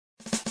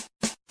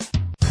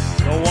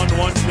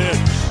1-1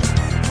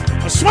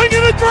 pitch. A swing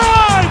and a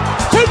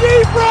drive to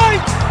deep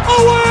right.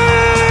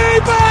 Away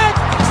back.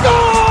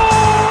 Goal!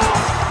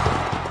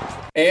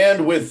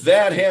 And with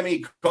that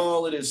hammy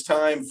call, it is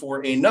time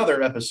for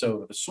another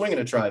episode of the Swing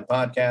and a Tribe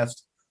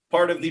podcast,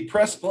 part of the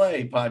Press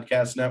Play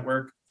Podcast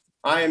Network.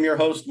 I am your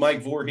host,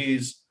 Mike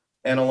Voorhees,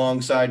 and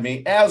alongside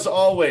me, as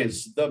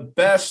always, the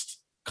best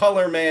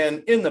color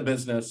man in the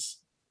business,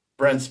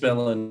 Brent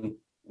Spillin.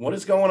 What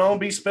is going on,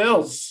 B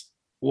Spills?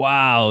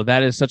 Wow,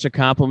 that is such a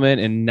compliment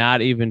and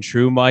not even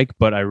true, Mike,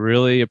 but I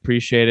really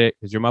appreciate it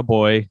because you're my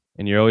boy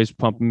and you're always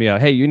pumping me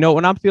up. Hey, you know,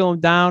 when I'm feeling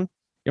down,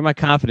 you're my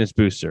confidence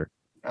booster.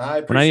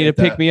 When I need to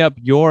pick me up,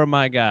 you're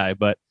my guy.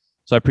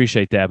 So I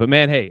appreciate that. But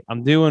man, hey,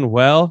 I'm doing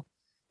well.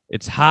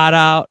 It's hot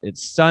out.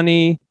 It's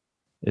sunny.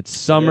 It's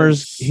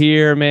summer's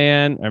here,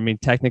 man. I mean,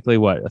 technically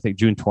what? I think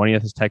June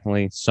 20th is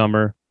technically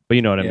summer, but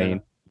you know what I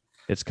mean.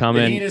 It's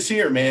coming. The heat is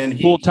here, man.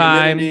 Full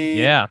time.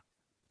 Yeah.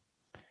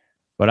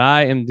 But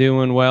I am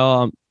doing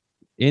well.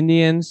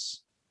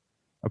 Indians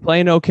are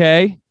playing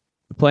okay.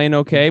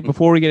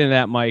 Before we get into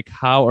that, Mike,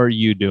 how are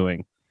you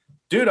doing?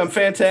 Dude, I'm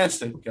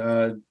fantastic.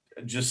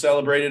 Just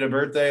celebrated a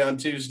birthday on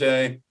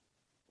Tuesday.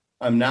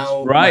 I'm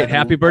now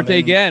Happy birthday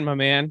again, my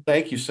man.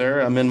 Thank you,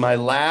 sir. I'm in the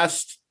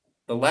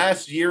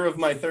last year of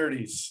my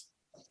 30s.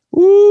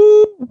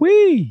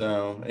 Woo-wee.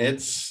 So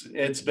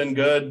it's been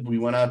good. We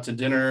went out to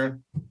dinner.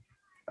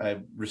 I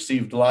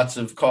received lots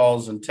of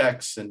calls and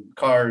texts and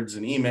cards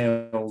and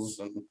emails,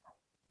 and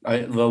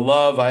the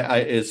love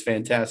is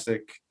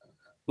fantastic.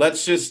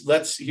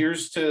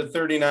 Here's to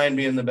 39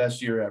 being the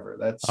best year ever.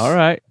 That's all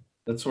right.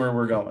 That's where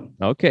we're going.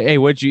 Okay. Hey,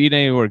 what'd you eat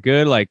anywhere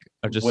good?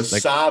 Just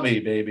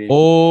wasabi, baby.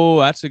 Oh,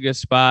 that's a good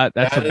spot.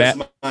 That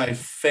is my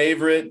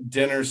favorite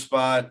dinner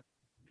spot.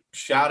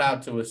 Shout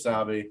out to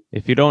Wasabi.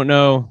 If you don't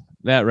know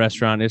that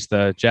restaurant, it's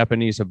the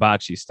Japanese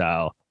hibachi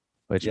style,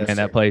 which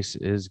that place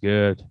is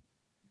good.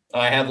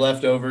 I have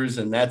leftovers,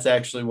 and that's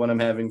actually what I'm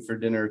having for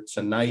dinner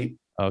tonight.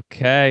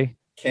 Okay.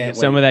 Can't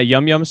wait. Some of that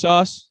yum yum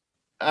sauce?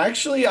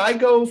 Actually, I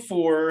go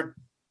for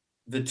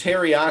the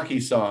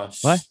teriyaki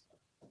sauce. What?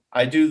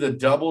 I do the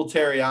double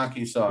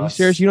teriyaki sauce. Are you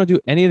serious? You don't do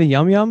any of the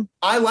yum yum?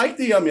 I like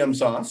the yum yum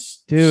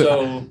sauce. Dude.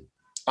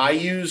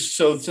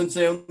 So since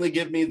they only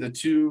give me the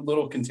 2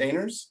 little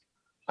containers,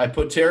 I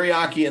put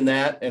teriyaki in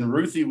that, and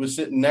Ruthie was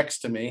sitting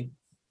next to me.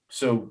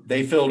 So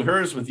they filled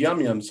hers with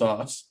yum yum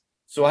sauce.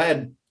 So I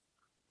had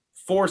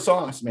 4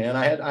 sauce, man.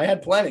 I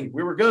had plenty.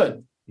 We were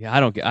good.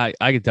 Yeah,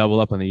 I could double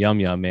up on the yum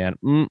yum, man.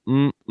 Do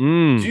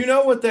you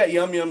know what that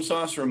yum yum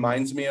sauce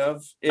reminds me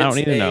of? I don't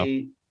need to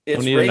know.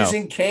 It's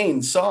Raising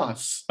Cane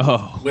sauce.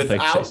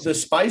 Without the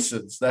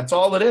spices. That's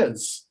all it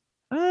is.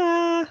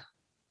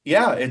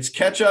 Yeah, it's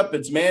ketchup.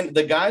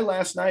 The guy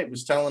last night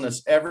was telling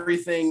us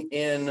everything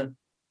in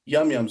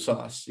yum yum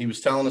sauce. He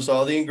was telling us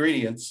all the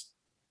ingredients,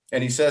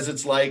 and he says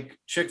it's like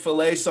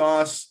Chick-fil-A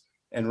sauce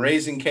and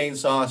Raising Cane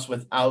sauce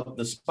without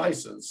the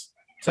spices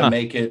to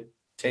make it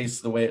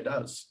taste the way it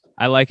does.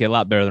 I like it a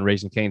lot better than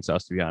Raising Cane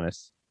sauce, to be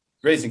honest.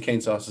 Raising Cane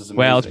sauce is amazing.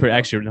 Well, it's pretty.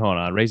 Actually, hold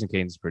on. Raising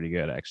Cane is pretty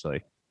good,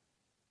 actually.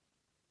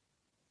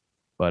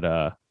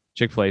 But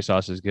Chick-fil-A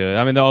sauce is good.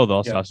 I mean,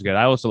 all sauce is good.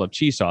 I also love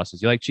cheese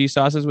sauces. You like cheese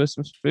sauces with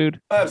some food?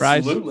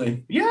 Absolutely.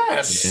 Fries?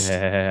 Yes.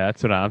 Yeah,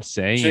 that's what I'm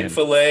saying.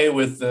 Chick-fil-A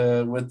with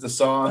the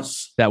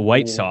sauce. That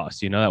white sauce,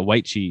 that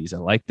white cheese. I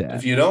like that.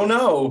 If you don't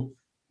know,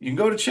 you can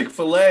go to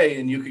Chick-fil-A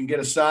and you can get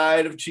a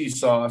side of cheese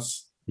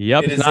sauce.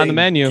 Yep, it's on the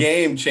menu.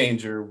 Game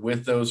changer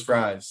with those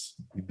fries.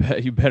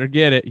 You better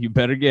get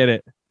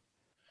it.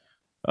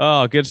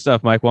 Oh, good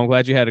stuff, Mike. Well, I'm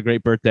glad you had a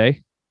great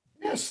birthday.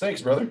 Yes,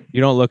 thanks, brother. You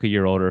don't look a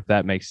year older, if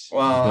that makes you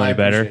feel any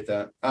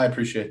better. I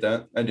appreciate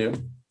that. I do.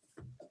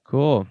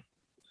 Cool.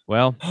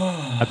 Well,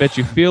 I bet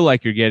you feel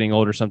like you're getting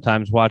older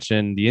sometimes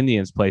watching the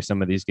Indians play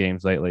some of these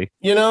games lately.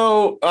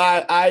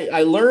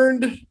 I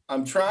learned,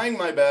 I'm trying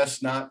my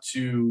best not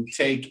to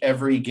take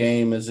every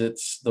game as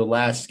it's the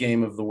last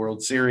game of the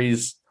World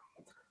Series.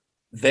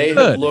 They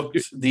have looked,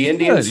 the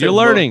Indians. You're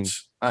learning.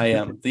 I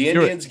am. The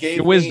Indians gave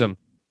me wisdom.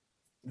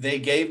 They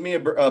gave me a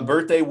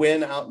birthday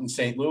win out in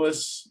St.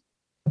 Louis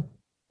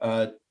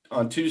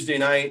on Tuesday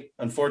night.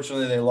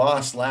 Unfortunately, they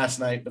lost last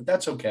night, but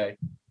that's okay.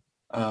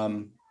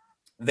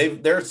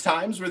 There's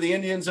times where the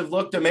Indians have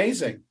looked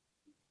amazing.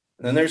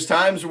 And then there's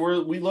times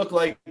where we look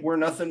like we're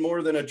nothing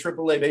more than a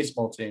AAA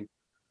baseball team.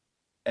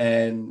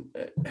 And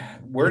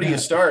where do you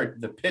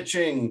start? The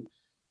pitching,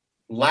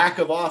 lack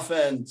of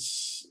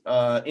offense,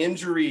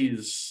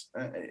 injuries.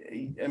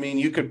 I mean,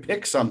 you could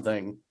pick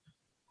something.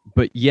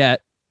 But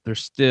yet, they're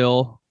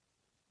still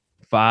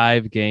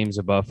 5 games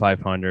above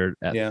 500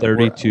 at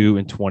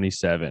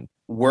 32-27.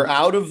 We're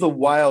out of the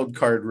wild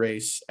card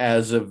race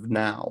as of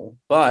now,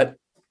 but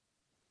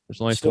there's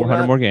only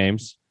 400 more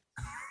games.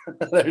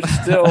 There's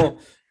still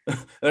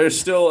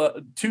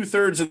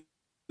 2/3 of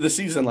the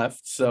season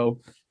left,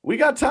 so we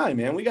got time,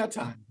 man. We got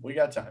time.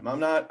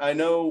 I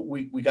know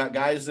we got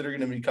guys that are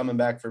going to be coming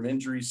back from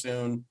injury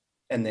soon,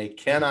 and they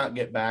cannot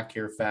get back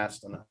here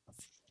fast enough.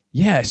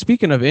 Yeah.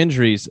 Speaking of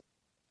injuries,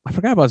 I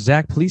forgot about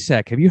Zach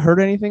Plesac. Have you heard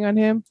anything on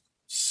him?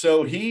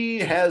 So he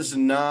has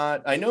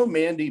not. I know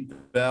Mandy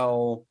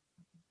Bell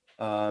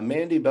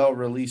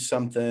released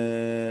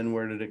something.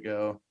 Where did it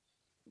go?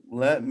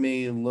 Let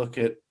me look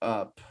it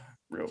up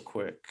real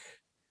quick.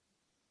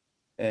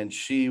 And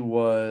she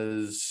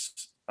was,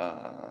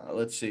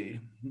 let's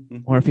see.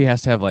 Or if he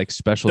has to have like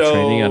special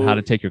training on how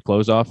to take your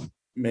clothes off.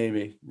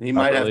 Maybe he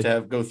might have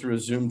to go through a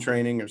Zoom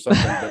training or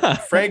something.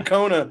 But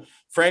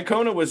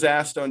Francona was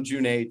asked on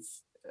June 8th,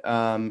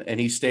 and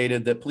he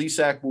stated that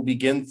Plesac will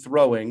begin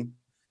throwing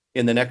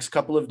in the next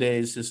couple of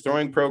days. His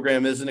throwing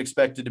program isn't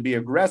expected to be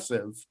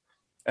aggressive,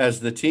 as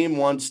the team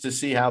wants to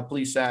see how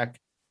Plesac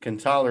can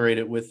tolerate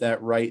it with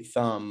that right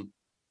thumb.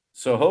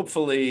 So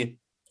hopefully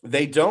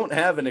they don't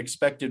have an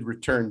expected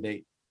return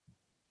date.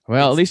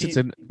 Well, at least it's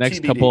the next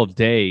TBD. Couple of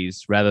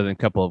days rather than a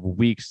couple of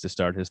weeks to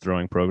start his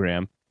throwing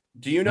program.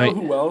 Do you know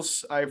who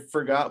else I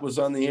forgot was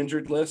on the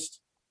injured list?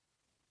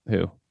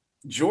 Who?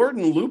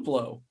 Jordan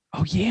Luplow.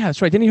 Oh, yeah,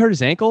 that's right. Didn't he hurt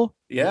his ankle?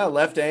 Yeah,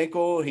 left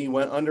ankle. He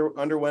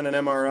underwent an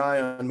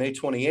MRI on May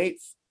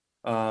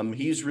 28th.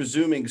 He's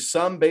resuming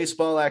some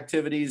baseball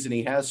activities, and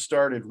he has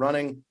started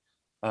running.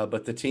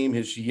 But the team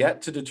has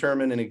yet to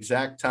determine an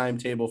exact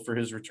timetable for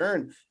his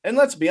return. And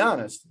let's be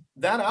honest,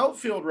 that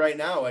outfield right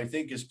now, I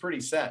think, is pretty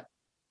set.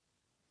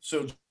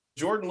 So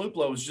Jordan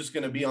Luplow is just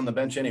going to be on the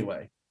bench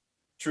anyway,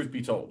 truth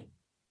be told.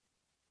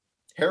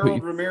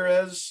 Harold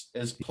Ramirez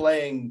is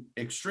playing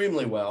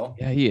extremely well.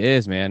 Yeah, he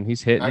is, man.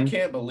 He's hitting. I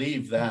can't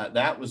believe that.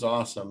 That was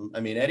awesome. I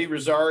mean, Eddie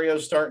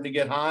Rosario's starting to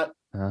get hot.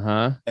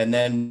 Uh-huh. And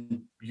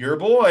then your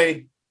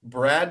boy,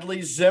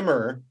 Bradley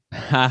Zimmer,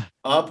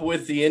 up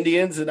with the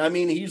Indians. And I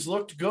mean, he's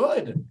looked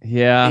good.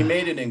 Yeah. He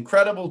made an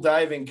incredible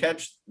diving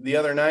catch the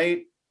other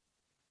night,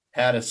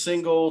 had a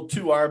single,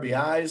 2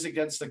 RBIs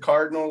against the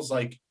Cardinals.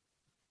 Like,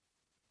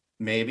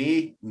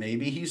 maybe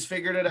he's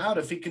figured it out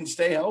if he can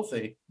stay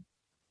healthy.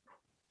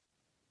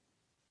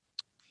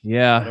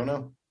 Yeah. I don't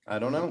know. I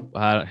don't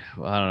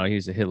know.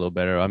 He's a hit a little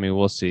better. I mean,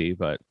 we'll see,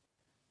 but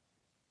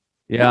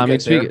yeah, I mean,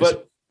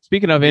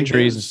 speaking of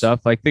injuries and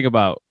stuff, like think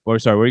about,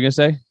 what were you going to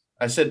say?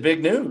 I said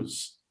big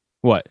news.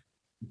 What?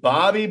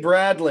 Bobby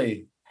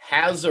Bradley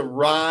has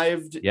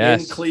arrived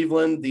in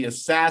Cleveland. The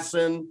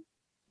assassin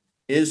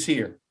is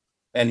here,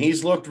 and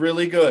he's looked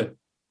really good.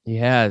 He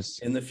has.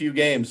 In the few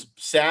games.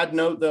 Sad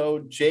note, though,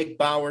 Jake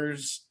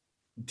Bauers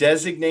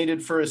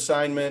designated for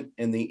assignment,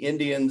 and the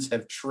Indians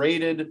have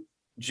traded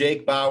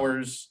Jake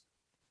Bauers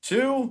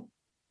to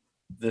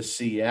the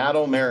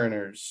Seattle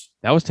Mariners.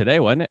 That was today,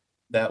 wasn't it?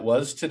 That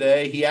was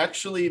today.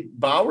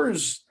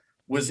 Bauers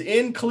was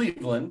in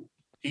Cleveland.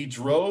 He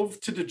drove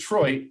to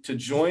Detroit to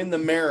join the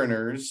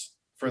Mariners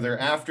for their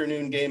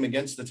afternoon game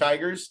against the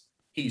Tigers.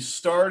 He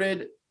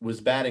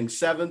was batting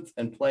 7th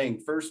and playing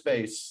first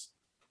base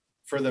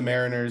for the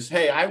Mariners.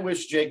 Hey, I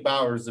wish Jake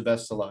Bauers the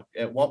best of luck.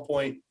 At one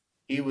point,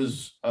 he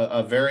was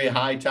a very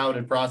high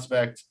touted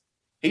prospect.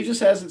 He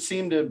just hasn't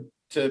seemed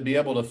to be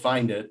able to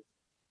find it.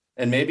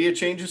 And maybe a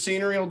change of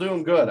scenery will do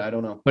him good. I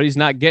don't know. But he's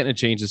not getting a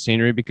change of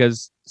scenery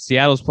because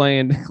Seattle's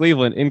playing in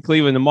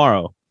Cleveland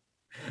tomorrow.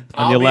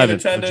 On the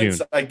 11th of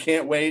June. I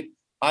can't wait.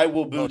 I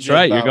will boo Jake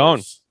Bauers. You're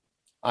going.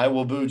 I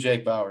will boo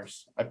Jake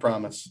Bauers. I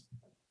promise.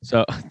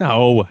 So,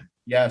 no.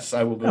 Yes,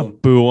 I will boo him.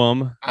 Boo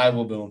him. I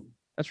will boo him.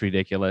 That's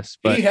ridiculous.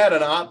 But he had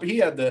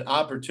the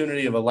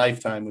opportunity of a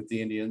lifetime with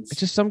the Indians. It's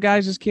just some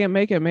guys just can't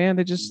make it, man.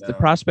 The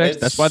prospects.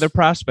 That's why they're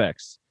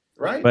prospects.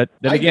 Right. But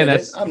then again,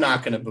 I'm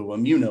not going to boo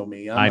him. You know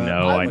me. I'm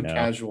a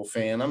casual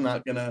fan. I'm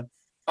not going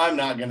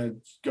to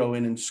go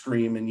in and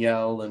scream and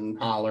yell and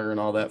holler and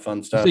all that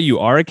fun stuff. So you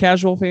are a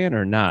casual fan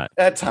or not?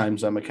 At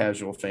times I'm a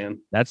casual fan.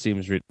 That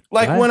seems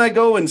like when I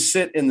go and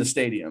sit in the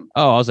stadium.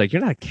 Oh, I was like,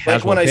 you're not a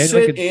casual like when fan. I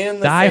sit in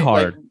the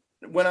diehard.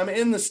 Like when I'm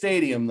in the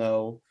stadium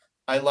though,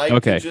 I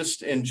like to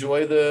just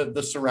enjoy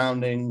the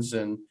surroundings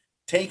and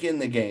take in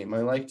the game.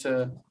 I like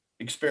to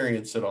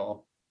experience it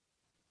all.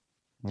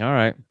 All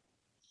right.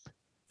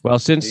 Well,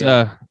 since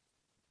as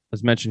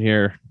mentioned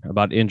here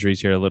about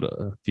injuries here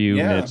a few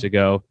minutes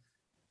ago,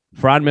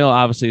 Franmil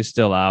obviously is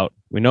still out.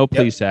 We know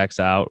Plesac's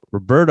out.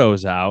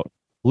 Roberto's out.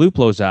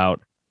 Luplow's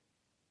out.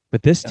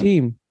 But this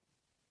team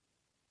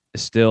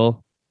is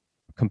still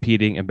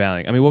competing and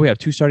battling. I mean, we have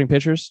 2 starting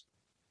pitchers.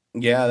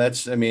 Yeah, that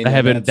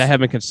have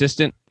been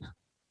consistent.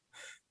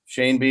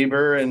 Shane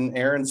Bieber and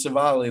Aaron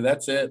Savali.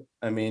 That's it.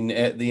 I mean,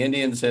 the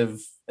Indians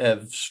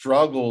have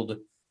struggled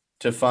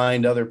to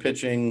find other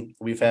pitching.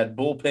 We've had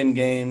bullpen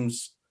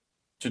games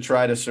to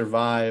try to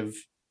survive.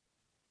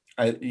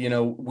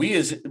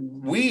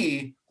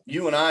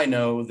 You and I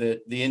know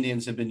that the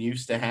Indians have been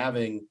used to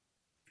having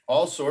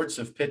all sorts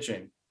of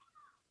pitching,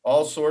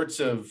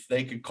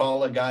 they could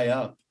call a guy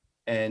up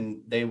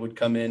and they would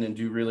come in and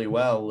do really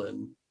well.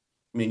 And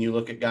I mean, you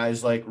look at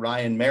guys like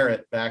Ryan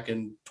Merritt back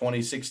in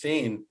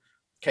 2016,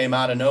 came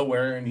out of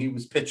nowhere and he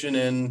was pitching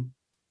in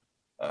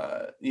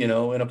a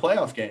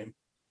playoff game.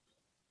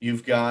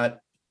 You've got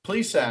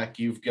Plesac,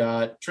 you've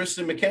got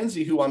Tristan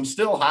McKenzie, who I'm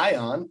still high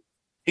on.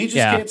 He just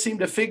can't seem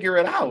to figure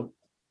it out.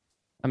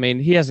 I mean,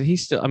 he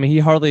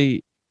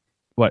hardly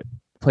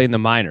played in the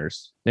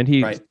minors. Then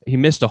he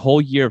missed a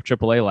whole year of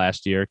AAA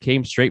last year,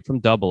 came straight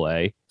from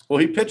AA. Well,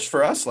 he pitched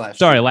for us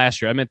last year. Sorry,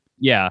 last year. I meant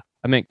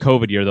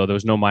COVID year, though. There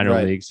was no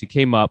minor leagues. He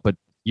came up, but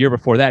year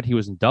before that, he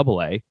was in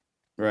Double-A.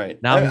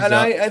 Right. Now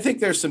I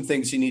think there's some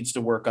things he needs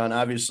to work on.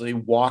 Obviously,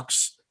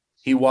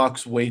 he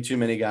walks way too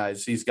many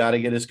guys. He's got to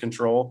get his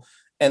control.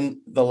 And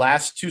the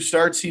last 2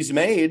 starts he's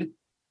made,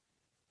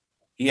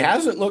 he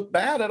hasn't looked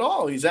bad at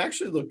all. He's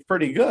actually looked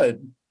pretty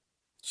good.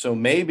 So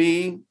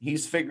maybe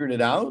he's figured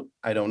it out.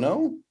 I don't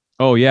know.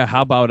 Oh, yeah.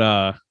 How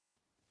about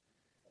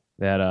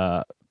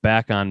that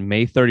back on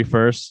May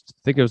 31st? I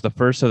think it was the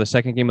first or the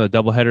second game of the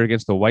doubleheader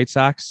against the White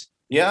Sox.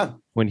 Yeah.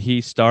 When he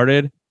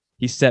started,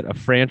 he set a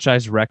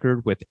franchise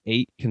record with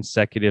 8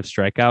 consecutive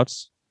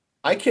strikeouts.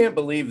 I can't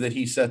believe that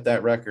he set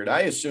that record.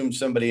 I assumed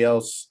somebody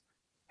else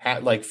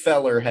had, like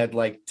Feller had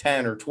like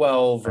 10 or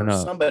 12 or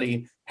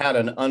somebody had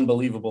an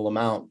unbelievable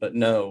amount, but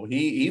no,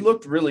 he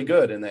looked really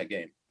good in that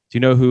game. Do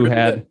you know who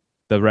had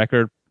the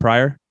record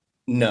prior?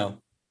 No.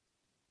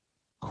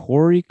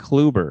 Corey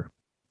Kluber.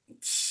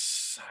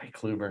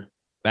 Kluber.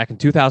 Back in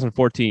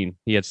 2014,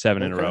 he had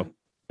 7 in a row.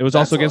 It was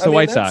also against the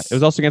White Sox. It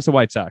was also against the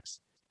White Sox.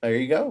 There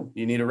you go.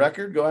 You need a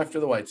record, go after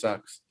the White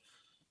Sox,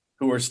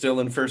 who are still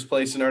in first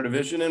place in our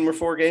division, and we're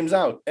 4 games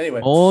out. Anyway.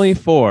 Only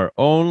four.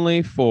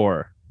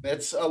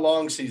 It's a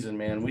long season,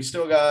 man. We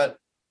got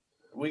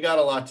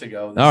a lot to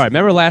go. All right.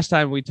 Remember last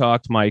time we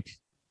talked, Mike?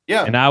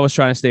 Yeah. And I was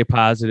trying to stay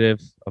positive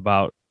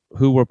about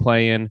who we're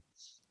playing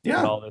and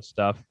all this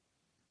stuff.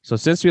 So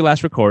since we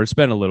last recorded, it's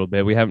been a little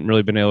bit. We haven't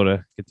really been able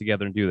to get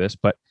together and do this,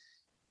 but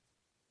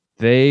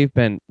they've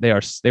went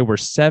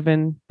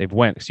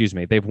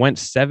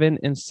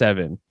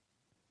 7-7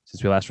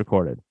 since we last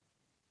recorded.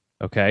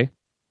 Okay.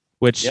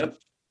 Which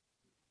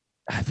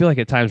I feel like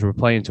at times we're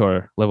playing to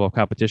our level of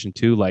competition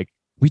too. Like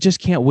we just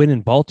can't win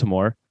in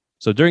Baltimore.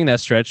 So during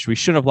that stretch, we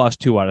shouldn't have lost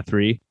 2 out of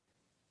 3.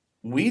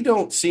 We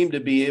don't seem to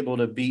be able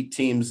to beat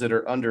teams that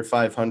are under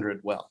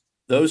 500 well.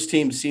 Those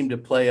teams seem to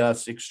play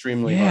us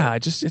extremely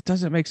hard. It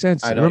doesn't make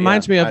sense. It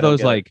reminds me of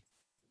those like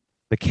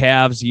the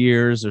Cavs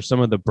years or some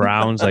of the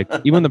Browns. Like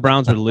even the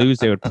Browns would lose,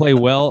 they would play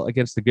well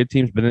against the good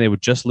teams, but then they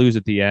would just lose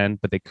at the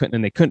end. But they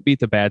couldn't beat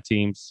the bad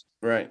teams.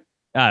 Right.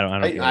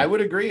 I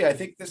would agree. I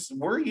think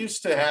we're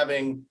used to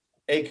having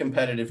a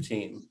competitive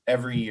team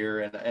every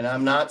year, and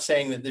I'm not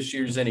saying that this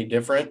year is any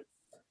different.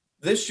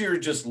 This year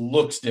just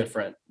looks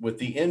different with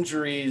the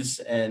injuries,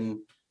 and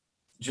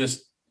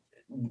just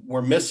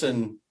we're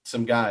missing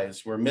some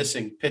guys. We're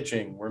missing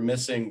pitching. We're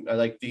missing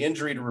like the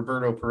injury to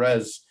Roberto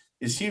Perez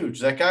is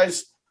huge. That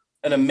guy's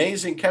an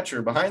amazing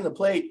catcher behind the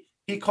plate.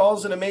 He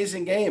calls an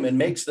amazing game and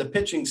makes the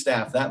pitching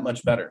staff that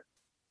much better.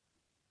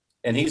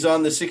 And he's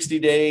on the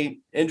 60-day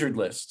injured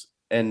list.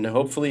 And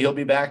hopefully he'll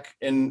be back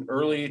in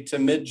early to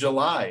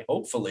mid-July.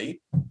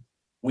 Hopefully.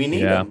 We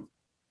need him.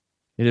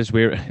 It is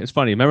weird. It's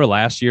funny. Remember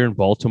last year in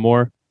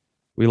Baltimore,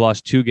 we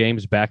lost 2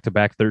 games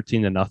back-to-back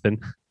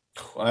 13-0.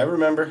 I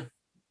remember.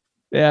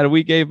 Yeah,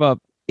 we gave up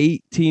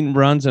 18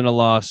 runs and a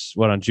loss.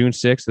 What, on June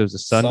 6th? It was a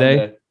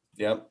Sunday.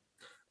 Yep.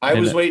 I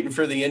was waiting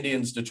for the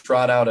Indians to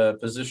trot out a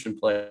position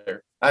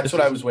player. That's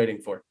what I was waiting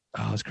for.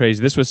 Oh, it's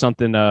crazy. This was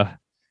something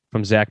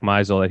from Zach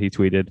Meisel that he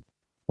tweeted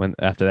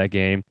after that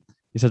game.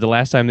 He said the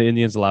last time the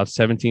Indians allowed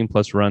 17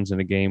 plus runs in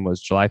a game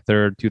was July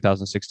 3rd,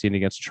 2016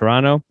 against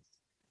Toronto.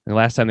 And the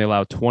last time they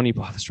allowed 20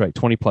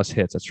 plus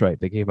hits. That's right.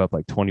 They gave up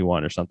like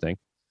 21 or something.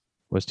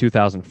 Was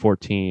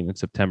 2014 in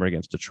September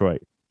against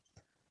Detroit.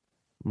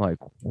 I'm like,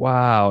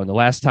 wow. And the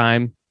last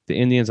time the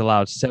Indians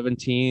allowed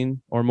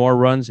 17 or more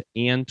runs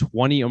and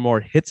 20 or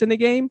more hits in a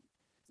game.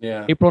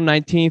 Yeah. April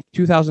 19th,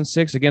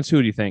 2006 against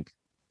who do you think?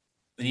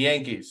 The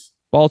Yankees.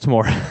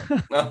 Baltimore.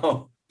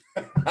 No.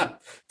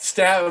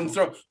 Stab and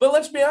throw. But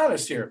let's be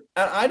honest here.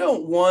 I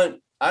don't want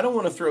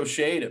to throw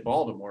shade at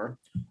Baltimore.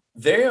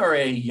 They are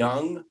a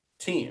young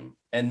team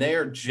and they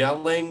are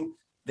gelling.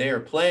 They are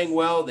playing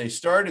well. They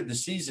started the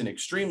season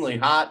extremely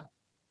hot.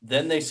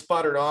 Then they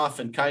sputtered off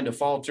and kind of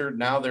faltered.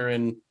 Now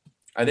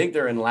I think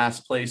they're in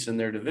last place in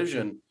their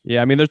division.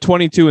 Yeah, I mean, they're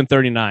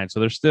 22-39,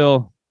 so they're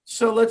still.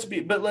 So let's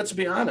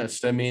be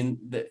honest. I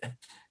mean,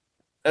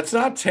 that's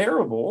not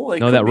terrible.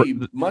 It could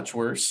be much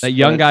worse. That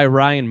young guy,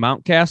 Ryan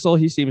Mountcastle,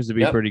 he seems to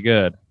be pretty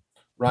good.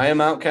 Ryan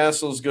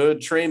Mountcastle's good.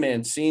 Trey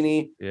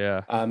Mancini.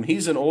 Yeah.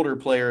 He's an older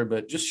player,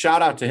 but just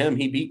shout out to him.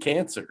 He beat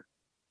cancer.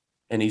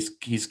 And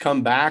he's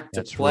come back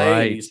to play.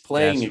 Right. He's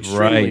playing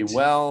extremely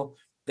well.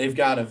 They've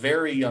got a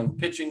very young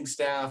pitching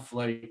staff.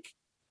 Like,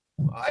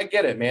 I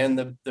get it,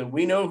 man.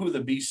 We know who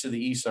the beasts of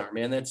the East are,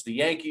 man. That's the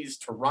Yankees,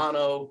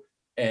 Toronto,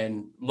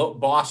 and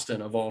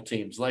Boston of all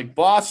teams. Like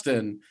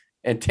Boston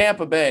and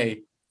Tampa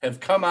Bay have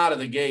come out of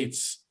the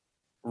gates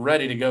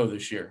ready to go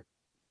this year.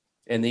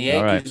 And the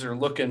Yankees are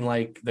looking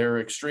like they're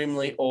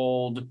extremely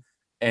old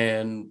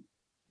and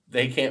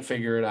they can't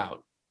figure it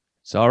out.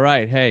 It's all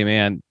right. Hey,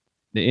 man,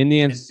 the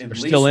Indians are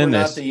still in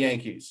this. Not the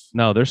Yankees.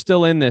 No, they're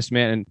still in this,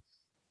 man.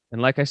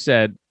 And like I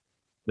said,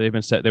 they were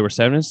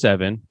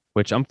 7-7,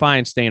 which I'm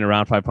fine staying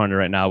around 500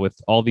 right now with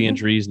all the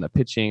injuries and the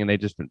pitching, and they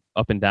just been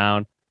up and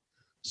down.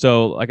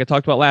 So, like I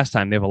talked about last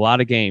time, they have a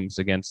lot of games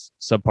against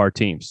subpar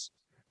teams.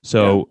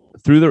 So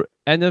through the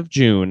end of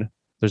June,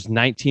 there's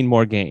 19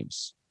 more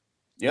games.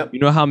 Yep. You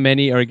know how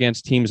many are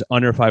against teams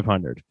under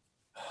 500?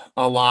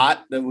 A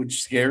lot,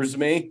 which scares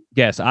me.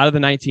 Guess, out of the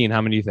 19,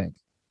 how many do you think?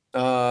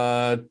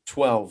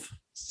 12.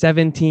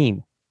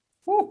 17.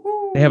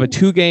 Woo-hoo. They have a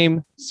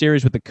 2-game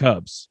series with the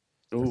Cubs.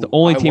 Ooh, it's the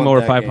only team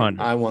over 500.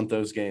 Game. I want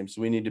those games.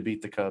 We need to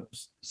beat the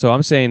Cubs. So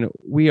I'm saying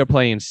we are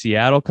playing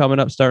Seattle coming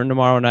up starting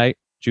tomorrow night,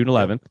 June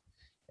 11th. Yep.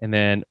 And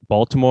then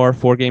Baltimore,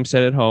 4-game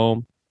set at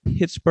home.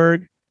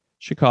 Pittsburgh,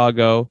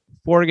 Chicago,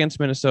 4 against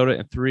Minnesota,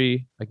 and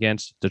 3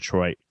 against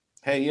Detroit.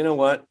 Hey, you know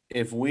what?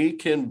 If we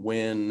can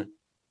win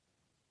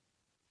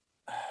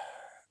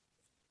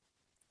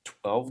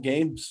 12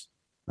 games.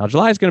 Now,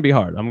 July is going to be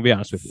hard. I'm going to be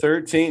honest with you.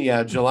 13.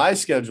 Yeah, July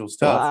schedule's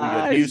tough. We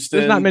got Houston.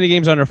 There's not many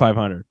games under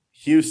 500.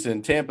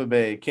 Houston, Tampa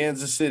Bay,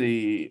 Kansas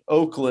City,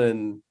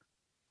 Oakland,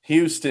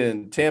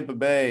 Houston, Tampa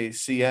Bay,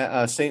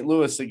 St.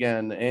 Louis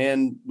again.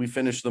 And we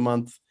finish the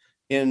month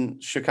in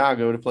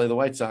Chicago to play the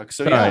White Sox.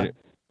 So, yeah. Right.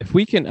 If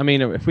we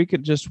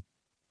could just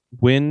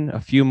win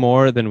a few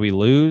more than we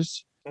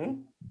lose.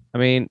 Mm-hmm. I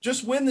mean,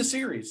 just win the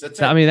series. That's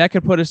it. I mean, that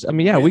could put us. I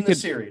mean, yeah, we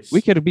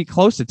could be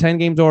close to 10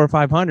 games over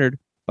 500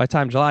 by the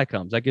time July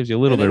comes. That gives you a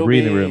little bit of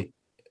breathing room.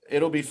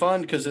 It'll be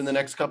fun because in the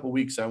next couple of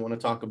weeks, I want to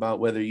talk about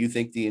whether you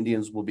think the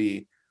Indians will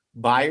be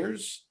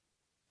buyers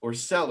or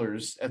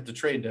sellers at the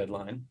trade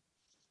deadline.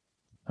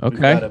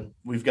 Okay,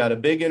 we've got a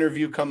big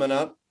interview coming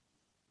up.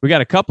 We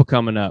got a couple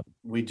coming up.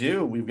 We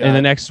do. We've got in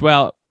the next.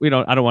 Well, I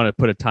don't want to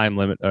put a time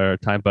limit or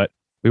time, but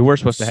we were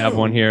supposed to have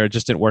one here. It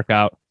just didn't work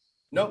out.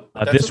 Nope.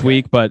 This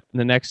week, but in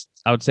the next,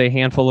 I would say,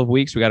 handful of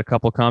weeks, we got a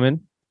couple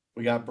coming.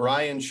 We got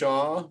Bryan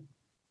Shaw,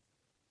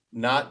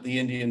 not the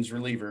Indians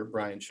reliever,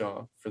 Bryan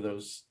Shaw, for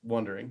those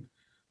wondering,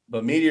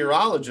 but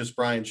meteorologist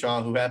Bryan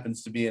Shaw, who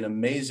happens to be an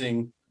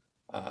amazing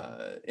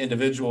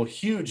individual,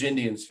 huge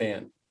Indians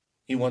fan.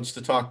 He wants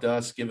to talk to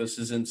us, give us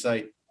his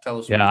insight, tell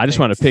us. Yeah, I just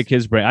want to pick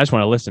his brain. I just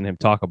want to listen to him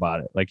talk about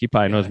it. Like he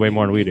probably knows way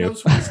more than we do. He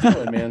knows what he's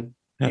doing, man.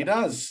 He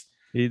does.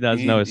 He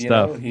does know his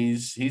stuff.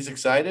 He's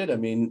excited. I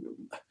mean,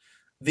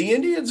 the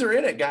Indians are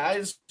in it,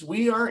 guys.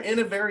 We are in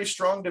a very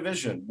strong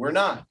division. We're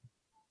not.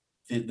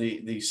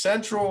 The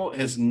Central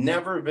has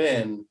never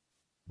been,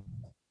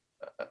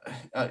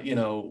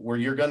 where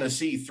you're going to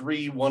see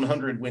 3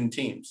 100-win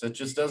teams. That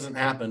just doesn't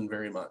happen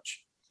very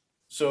much.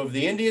 So if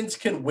the Indians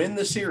can win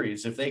the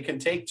series, if they can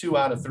take 2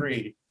 out of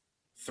 3,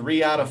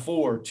 3 out of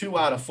 4, 2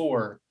 out of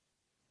 4,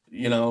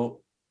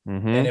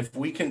 and if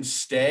we can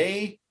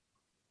stay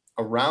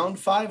around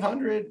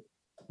 500,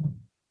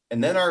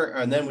 and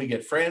then we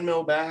get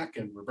Franmil back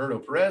and Roberto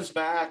Perez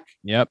back.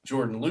 Yep.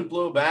 Jordan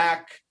Luplow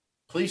back.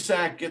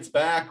 Plesac gets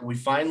back. We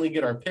finally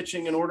get our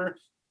pitching in order.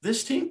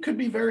 This team could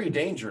be very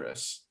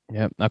dangerous.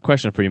 Yep. A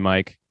question for you,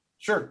 Mike.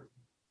 Sure.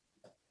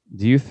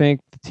 Do you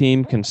think the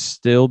team can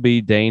still be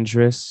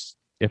dangerous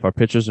if our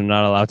pitchers are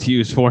not allowed to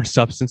use foreign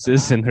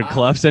substances in their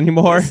gloves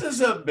anymore? This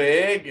is a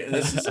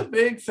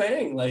big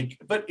thing.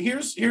 But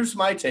here's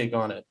my take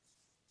on it.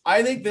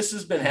 I think this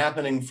has been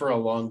happening for a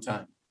long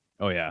time.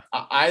 Oh yeah.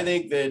 I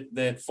think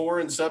that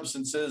foreign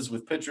substances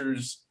with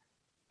pitchers.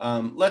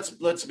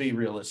 Let's be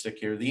realistic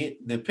here.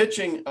 The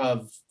pitching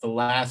of the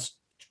last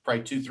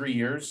probably 2-3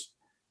 years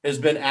has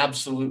been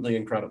absolutely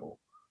incredible.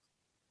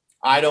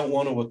 I don't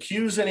want to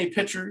accuse any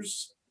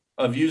pitchers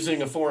of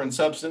using a foreign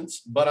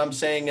substance, but I'm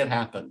saying it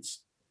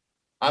happens.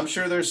 I'm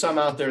sure there's some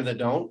out there that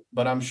don't,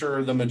 but I'm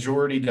sure the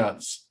majority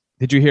does.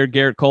 Did you hear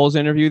Garrett Cole's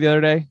interview the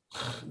other day?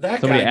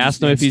 Somebody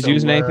asked him if he's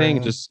using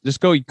anything. Just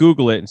go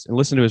Google it and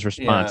listen to his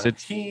response. Yeah,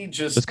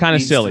 it's kind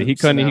of silly. He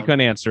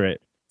couldn't answer it.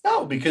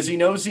 No, because he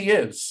knows he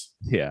is.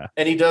 Yeah.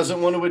 And he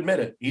doesn't want to admit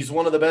it. He's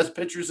one of the best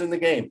pitchers in the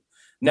game.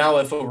 Now,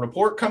 if a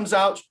report comes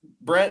out,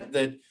 Brent,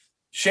 that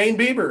Shane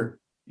Bieber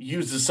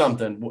uses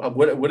something,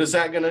 what is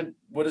that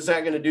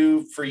gonna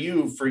do for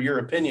you, for your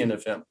opinion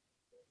of him?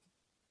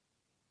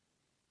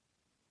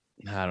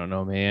 I don't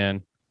know,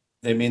 man.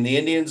 I mean, the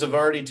Indians have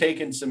already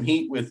taken some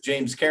heat with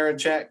James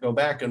Karinchak. Go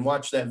back and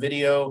watch that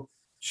video.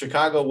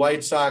 Chicago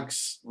White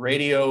Sox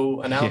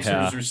radio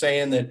announcers are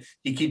saying that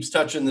he keeps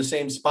touching the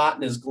same spot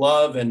in his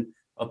glove. And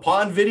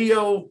upon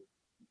video,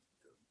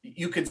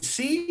 you could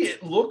see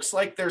it looks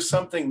like there's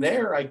something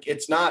there.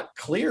 It's not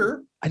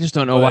clear. I just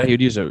don't know why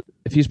he'd use it.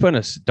 If he's putting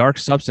a dark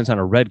substance on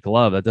a red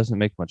glove, that doesn't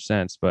make much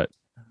sense. But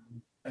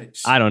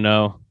I don't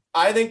know.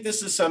 I think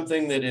this is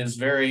something that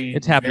is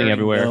it's happening very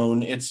everywhere.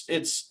 Known. It's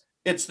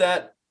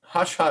that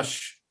hush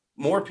hush.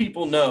 More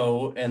people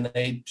know, and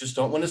they just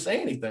don't want to say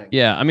anything.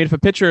 Yeah, I mean, if a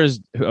pitcher is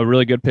a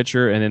really good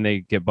pitcher, and then they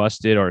get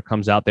busted, or it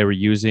comes out they were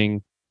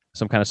using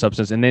some kind of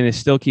substance, and then they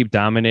still keep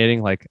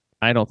dominating, like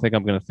I don't think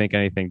I'm going to think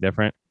anything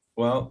different.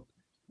 Well,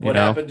 what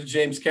happened to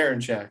James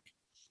Karinchak?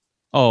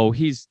 Oh,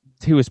 he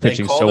was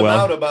pitching so well. They called him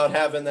out about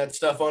having that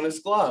stuff on his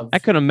glove. I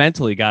could have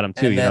mentally got him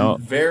too. And then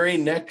very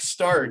next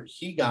start,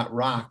 he got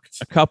rocked.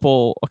 A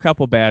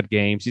couple bad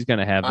games. He's going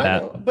to have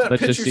that. But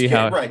let's just see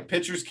how. Right,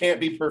 pitchers can't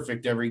be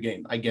perfect every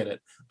game. I get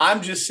it.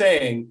 I'm just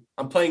saying.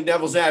 I'm playing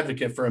devil's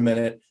advocate for a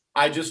minute.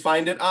 I just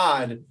find it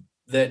odd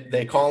that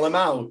they call him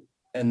out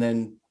and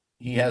then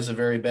he has a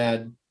very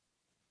bad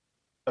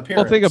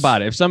appearance. Well, think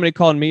about it. If somebody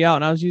called me out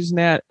and I was using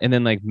that, and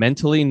then like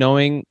mentally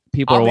knowing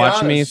people are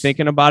watching me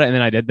thinking about it,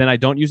 and then I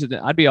don't use it.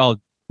 I'd be all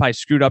probably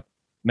screwed up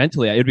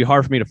mentally. It'd be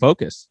hard for me to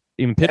focus,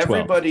 even pitch well.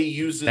 Everybody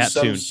uses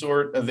some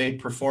sort of a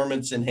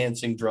performance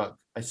enhancing drug.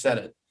 I said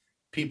it.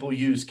 People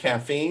use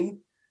caffeine.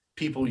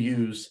 People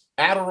use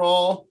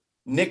Adderall,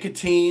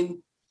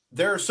 nicotine.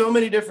 There are so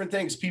many different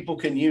things people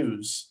can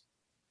use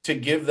to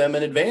give them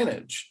an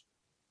advantage.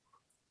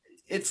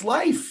 It's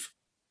life.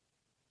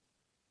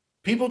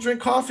 People drink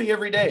coffee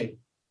every day.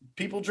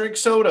 People drink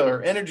soda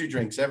or energy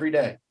drinks every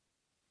day.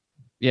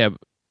 Yeah,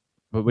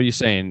 but what are you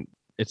saying?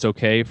 It's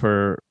okay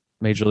for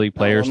major league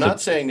players? No, I'm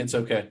not saying it's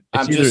okay.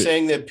 I'm just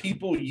saying that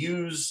people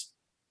use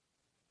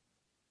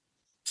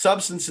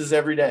substances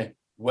every day,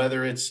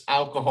 whether it's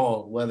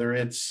alcohol, whether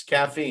it's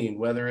caffeine,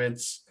 whether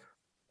it's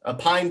a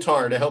pine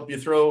tar to help you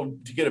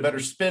to get a better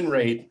spin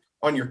rate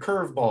on your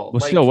curveball. Well,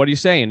 still, what are you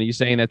saying? Are you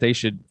saying that they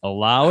should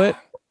allow it?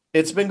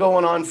 It's been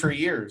going on for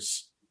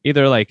years.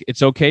 Either like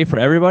it's okay for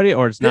everybody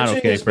or it's not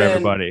okay for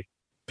everybody.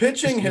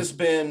 Pitching has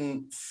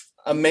been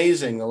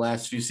amazing the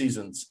last few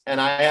seasons.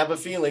 And I have a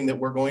feeling that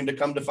we're going to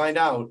come to find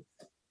out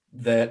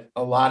that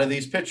a lot of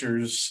these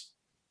pitchers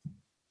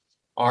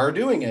are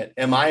doing it.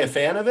 Am I a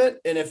fan of it?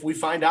 And if we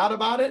find out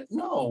about it,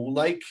 no.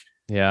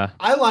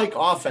 I like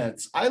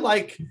offense. I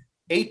like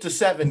 8 to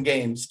 7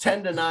 games,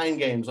 10 to 9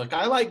 games.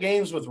 I like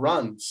games with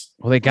runs.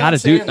 Well, they got to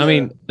do. I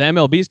mean, the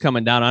MLB's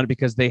coming down on it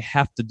because they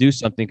have to do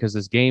something because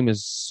this game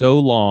is so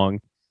long.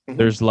 Mm-hmm.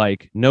 There's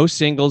no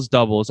singles,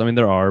 doubles. I mean,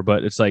 there are,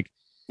 but it's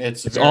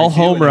it's all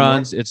home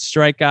runs. It's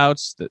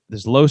strikeouts.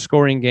 There's low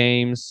scoring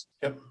games.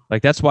 Yep.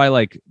 That's why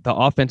the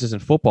offenses in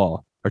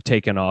football are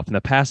taking off in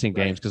the passing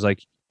games because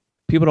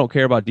people don't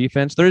care about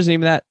defense. There isn't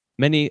even that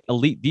many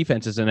elite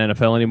defenses in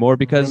NFL anymore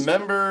because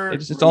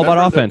it's all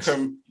about offense.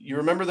 You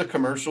remember the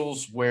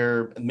commercials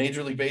where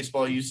Major League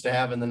Baseball used to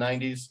have in the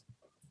 90s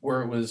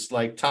where it was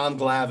Tom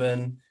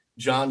Glavine,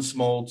 John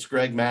Smoltz,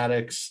 Greg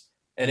Maddux,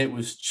 and it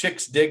was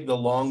chicks dig the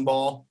long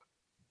ball.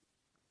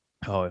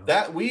 Oh,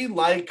 that we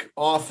like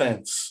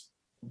offense.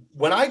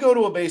 When I go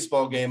to a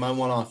baseball game, I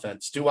want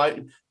offense.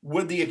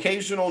 Would the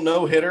occasional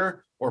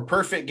no-hitter or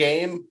perfect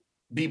game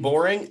be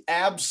boring?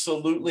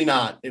 Absolutely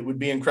not. It would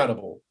be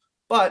incredible.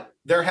 But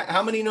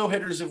how many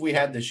no-hitters have we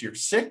had this year?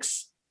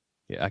 6?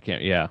 Yeah, I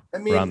can't. Yeah. I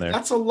mean,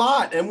 that's a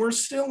lot. And we're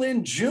still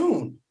in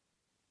June.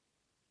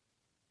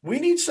 We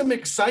need some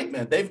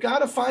excitement. They've got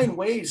to find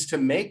ways to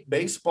make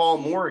baseball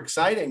more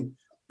exciting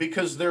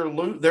because they're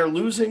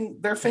losing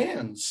their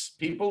fans.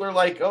 People are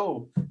like,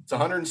 oh, it's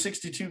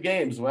 162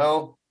 games.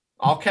 Well,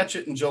 I'll catch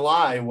it in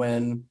July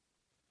when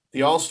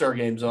the All-Star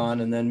game's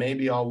on, and then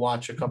maybe I'll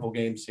watch a couple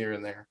games here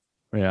and there.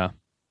 Yeah.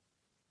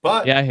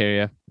 But yeah, I hear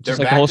you. Just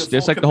the whole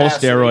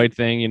steroid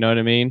thing, you know what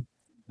I mean?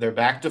 They're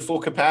back to full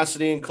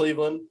capacity in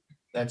Cleveland.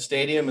 That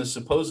stadium is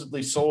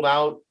supposedly sold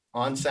out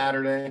on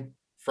Saturday,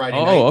 Friday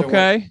night. Oh,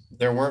 okay.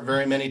 There weren't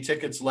very many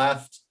tickets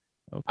left.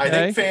 Okay. I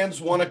think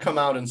fans want to come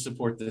out and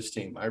support this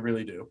team. I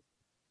really do.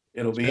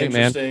 It'll be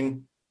interesting.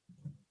 Man.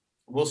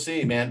 We'll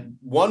see, man.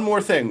 One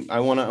more thing.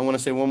 I want to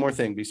say one more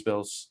thing,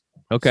 B-Spills.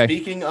 Okay.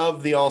 Speaking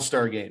of the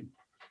All-Star game,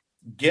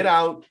 get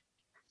out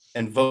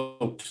and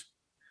vote.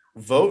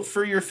 Vote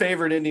for your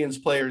favorite Indians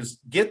players.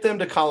 Get them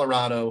to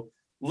Colorado.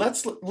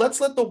 Let's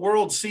let the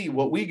world see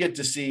what we get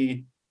to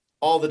see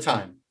all the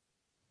time.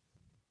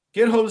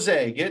 Get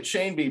Jose, get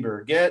Shane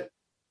Bieber, get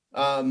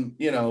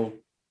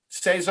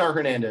Cesar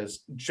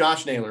Hernandez,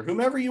 Josh Naylor,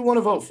 whomever you want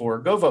to vote for,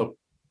 go vote.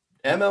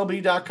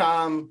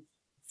 MLB.com/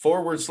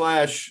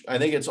 I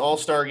think it's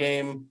All-Star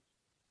Game.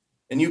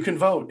 And you can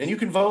vote. And you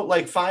can vote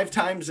 5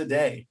 times a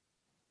day.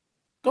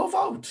 Go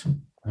vote.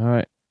 All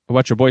right. What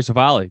about your boy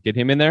Savali? Get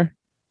him in there?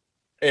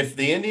 If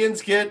the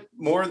Indians get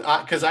more,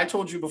 because I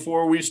told you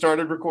before we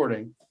started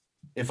recording,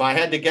 if I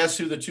had to guess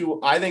who the two,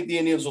 I think the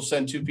Indians will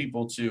send 2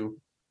 people to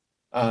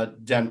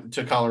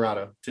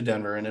Colorado, to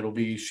Denver, and it'll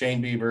be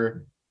Shane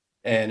Bieber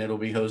and it'll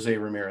be Jose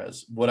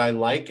Ramirez. Would I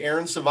like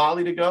Aaron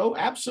Savali to go?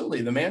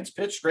 Absolutely. The man's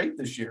pitched great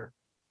this year.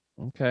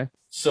 Okay.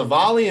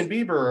 Savali and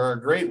Bieber are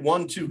a great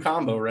 1-2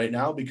 combo right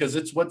now because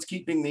it's what's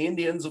keeping the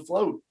Indians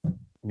afloat.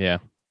 Yeah.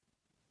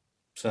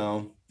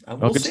 So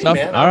good stuff.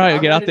 Man. All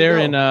right, get out there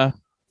and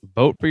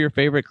vote for your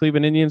favorite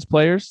Cleveland Indians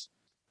players.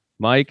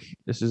 Mike,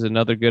 this is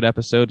another good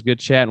episode. Good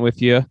chatting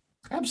with you.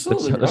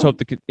 Absolutely. Let's hope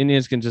the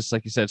Indians can just,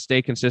 like you said,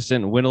 stay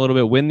consistent and win a little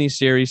bit, win these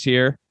series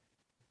here.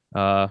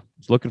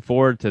 Looking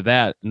forward to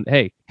that. And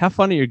hey, have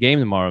fun at your game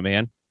tomorrow,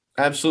 man.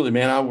 Absolutely,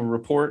 man. I will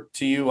report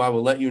to you. I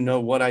will let you know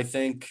what I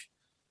think.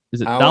 Is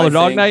it Dollar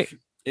Dog Night?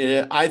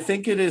 I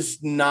think it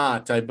is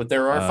not, but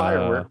there are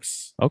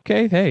fireworks.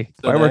 Okay. Hey,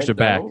 so fireworks are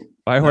back.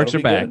 Fireworks are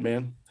back, good,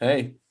 man.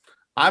 Hey,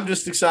 I'm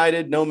just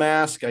excited. No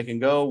mask. I can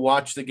go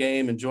watch the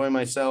game, enjoy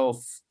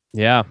myself.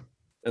 Yeah.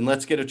 And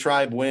let's get a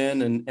Tribe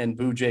win and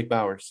boo Jake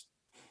Bauers.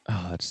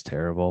 Oh, that's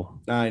terrible.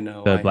 I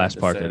know. The last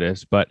part that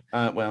is. But,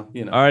 well,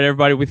 you know. All right,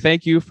 everybody. We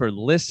thank you for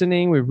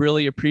listening. We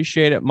really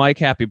appreciate it. Mike,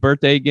 happy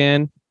birthday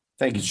again.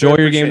 Thank you. Enjoy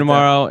your game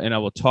tomorrow, and I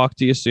will talk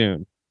to you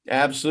soon.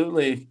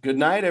 Absolutely. Good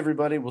night,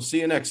 everybody. We'll see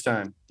you next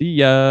time. See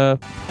ya.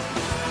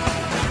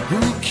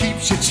 Who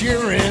keeps you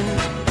cheering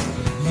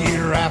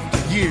year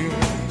after year?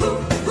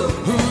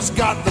 Who Who's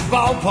got the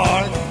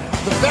ballpark?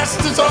 The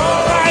best is all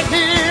right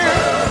here.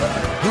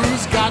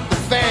 Who's got the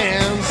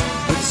fans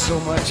with so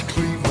much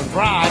Cleveland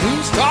pride?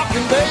 Who's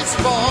talking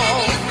baseball?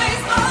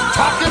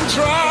 Talking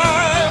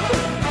Tribe.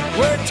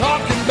 We're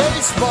talking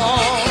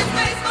baseball.